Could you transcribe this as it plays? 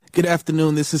Good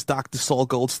afternoon. This is Dr. Saul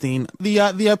Goldstein. The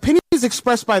opinions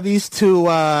expressed by these two,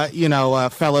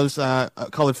 fellows,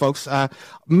 colored folks,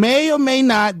 may or may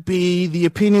not be the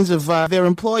opinions of their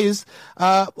employers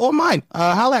or mine.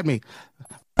 Holla at me.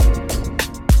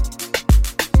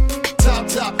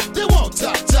 Top, they want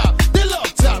top, they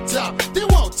love top, they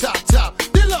want top,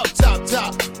 they love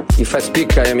top. If I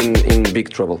speak, I am in big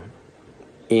trouble.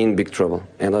 In big trouble.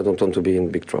 And I don't want to be in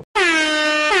big trouble.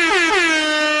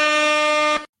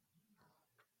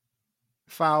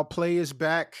 Foul Play is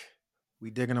back.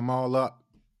 We digging them all up,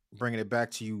 bringing it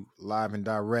back to you live and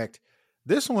direct.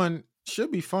 This one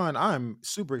should be fun. I'm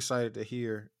super excited to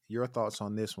hear your thoughts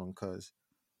on this one because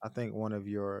I think one of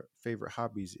your favorite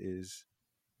hobbies is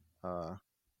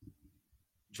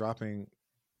dropping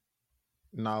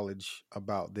knowledge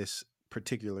about this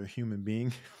particular human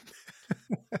being.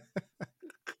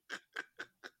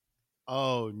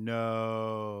 Oh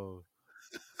no.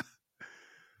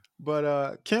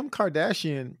 But Kim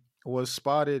Kardashian was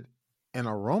spotted in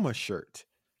a Roma shirt.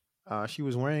 She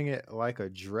was wearing it like a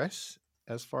dress,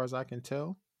 as far as I can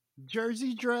tell.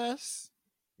 Jersey dress.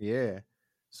 Yeah.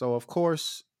 So, of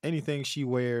course, anything she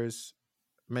wears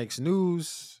makes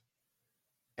news.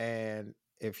 And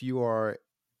if you are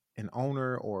an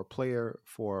owner or a player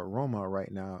for Roma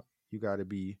right now, you got to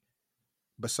be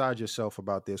beside yourself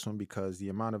about this one because the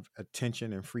amount of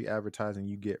attention and free advertising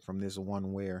you get from this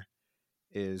one wear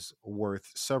is worth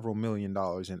several $1 million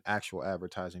in actual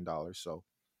advertising dollars. So,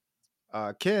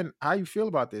 Ken, how you feel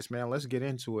about this, man? Let's get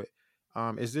into it.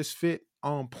 Is this fit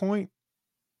on point?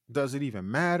 Does it even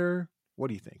matter?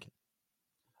 What are you thinking?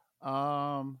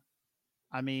 I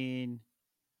mean,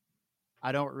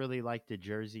 I don't really like the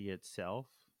jersey itself,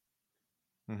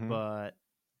 but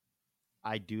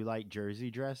I do like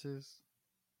jersey dresses.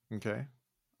 Okay.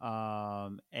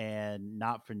 And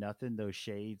not for nothing, those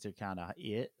shades are kind of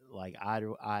it. Like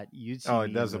you'd see. Oh,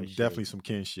 that's definitely some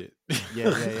Ken shit. Yeah.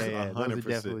 Those are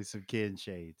definitely some Ken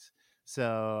shades.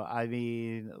 So I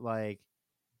mean, like,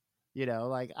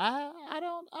 like I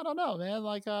don't know, man.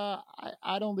 Like,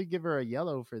 I'd only give her a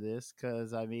yellow for this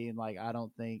because I mean, like, I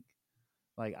don't think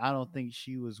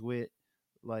she was with.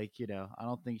 Like, I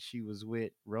don't think she was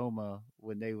with Roma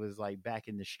when they was like back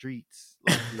in the streets,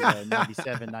 like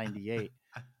 97, 98.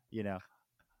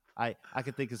 I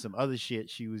could think of some other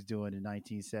shit she was doing in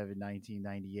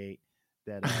 1998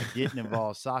 that didn't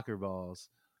involve soccer balls.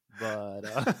 But,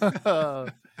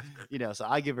 so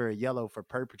I give her a yellow for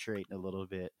perpetrating a little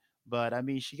bit. But, I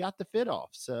mean, she got the fit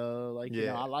off. So, like,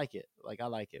 I like it. Like, I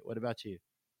like it. What about you?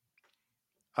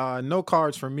 No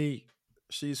cards for me.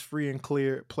 She's free and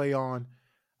clear. Play on.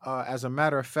 As a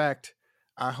matter of fact,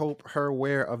 I hope her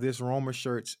wear of this Roma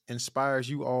shirts inspires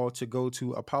you all to go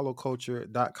to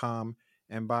apolloculture.com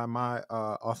and buy my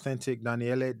authentic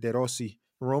Daniele De Rossi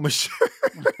Roma shirt.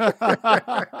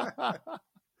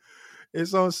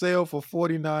 It's on sale for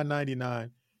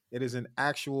 $49.99. It is an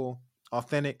actual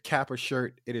authentic Kappa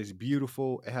shirt. It is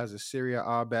beautiful. It has a Serie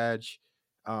A badge.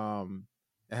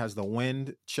 It has the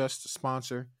Wind chest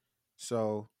sponsor.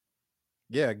 So,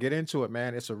 yeah, get into it,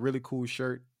 man. It's a really cool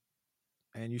shirt.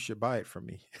 And you should buy it from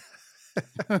me.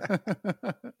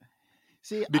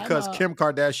 See, because Kim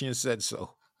Kardashian said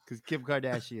so. Because Kim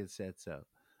Kardashian said so.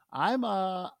 I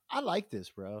like this,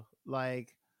 bro.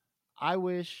 Like, I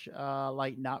wish,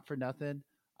 like, not for nothing,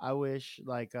 I wish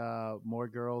like more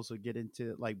girls would get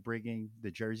into like bringing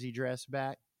the jersey dress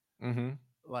back. Mm-hmm.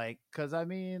 Like, because I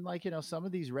mean, like, some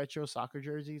of these retro soccer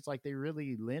jerseys, like, they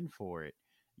really lend for it,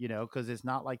 because it's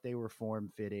not like they were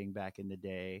form fitting back in the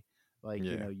day. Like,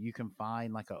 you can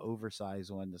find like an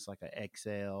oversized one that's like a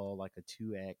XL, like a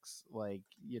 2X, like,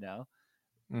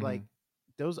 like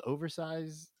those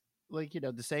oversized, like,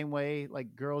 the same way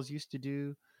like girls used to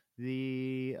do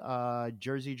the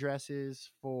jersey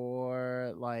dresses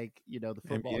for like, the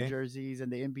football NBA? jerseys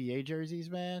and the NBA jerseys,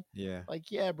 man. Yeah. Like,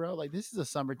 yeah, bro, like this is a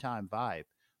summertime vibe.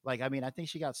 Like, I mean, I think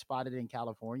she got spotted in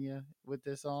California with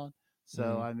this on.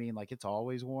 So, I mean, like, it's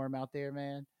always warm out there,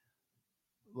 man.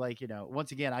 Like,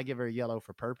 once again, I give her a yellow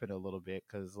for perping a little bit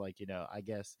because, like, I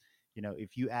guess,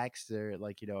 if you asked her,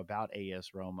 like, about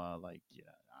AS Roma, like,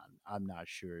 I'm not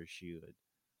sure she would,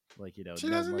 like, she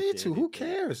doesn't need to. Who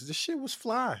cares? The shit was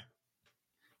fly.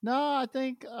 No, I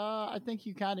think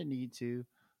you kind of need to,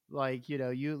 like, you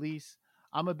at least.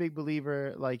 I'm a big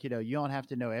believer, like, you don't have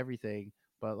to know everything,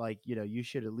 but like, you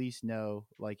should at least know,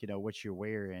 like, what you're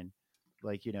wearing,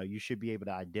 like, you should be able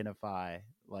to identify,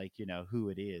 like, who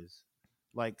it is.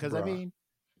 Like, because I mean,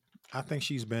 I think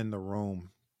she's been to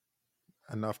Rome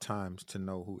enough times to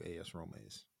know who AS Roma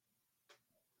is.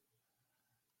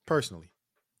 Personally,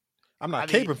 I'm not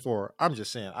caping for her. I'm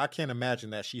just saying I can't imagine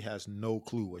that she has no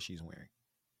clue what she's wearing.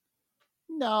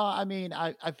 No, I mean,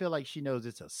 I feel like she knows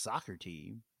it's a soccer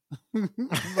team.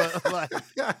 but like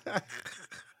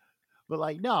But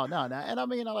like, no. And I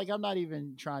mean, like, I'm not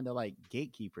even trying to like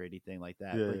gatekeep or anything like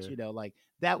that. Yeah, But yeah. you know, like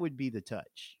that would be the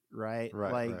touch, right?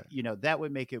 Right, Like, right. you know, that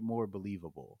would make it more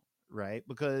believable, right?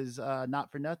 Because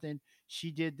not for nothing, she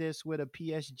did this with a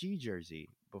PSG jersey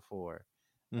before.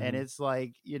 And Mhm. it's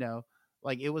like, you know,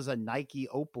 like it was a Nike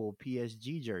Opal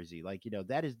PSG jersey. Like, you know,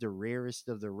 that is the rarest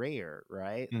of the rare,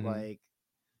 right? Mhm. Like,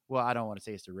 well, I don't want to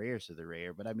say it's the rarest of the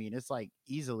rare, but I mean, it's like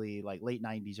easily like late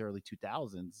 90s, early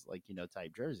 2000s, like, you know,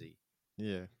 type jersey.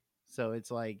 Yeah. So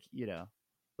it's like, you know,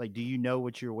 like, do you know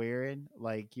what you're wearing?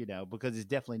 Like, you know, because it's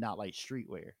definitely not like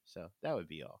streetwear. So that would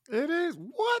be all. It is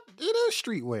what? It is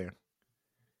streetwear.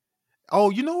 Oh,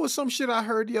 you know what? Some shit I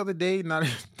heard the other day. Not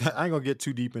I ain't gonna get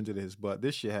too deep into this, but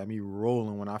this shit had me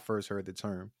rolling when I first heard the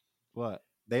term. What?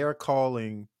 They are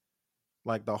calling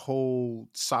like the whole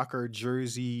soccer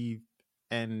jersey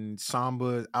and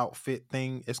samba outfit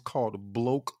thing. It's called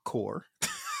bloke core.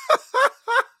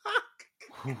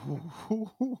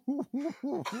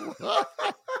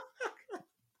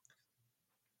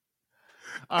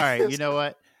 All right, you know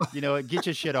what? You know what? Get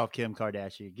your shit off, Kim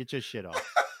Kardashian. Get your shit off.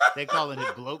 They calling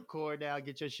it bloke core now.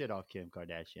 Get your shit off, Kim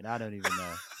Kardashian. I don't even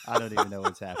know. I don't even know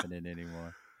what's happening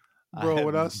anymore. Bro,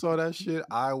 when I saw that shit,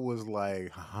 I was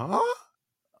like, huh?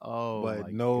 Oh, But my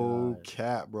no God.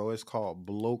 cap, bro. It's called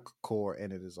bloke core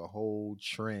and it is a whole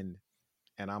trend.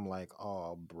 And I'm like,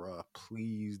 oh, bruh,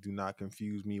 please do not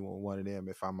confuse me with one of them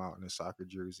if I'm out in a soccer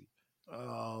jersey.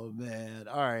 Oh man.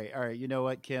 All right. You know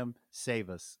what, Kim? Save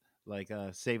us. Like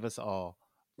save us all.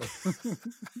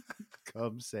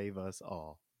 Come save us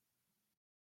all.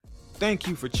 Thank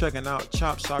you for checking out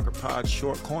Chop Soccer Pod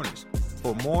Short Corners.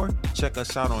 For more, check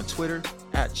us out on Twitter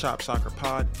 @Chop Soccer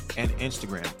Pod and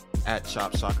Instagram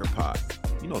 @Chop Soccer Pod.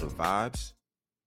 You know the vibes.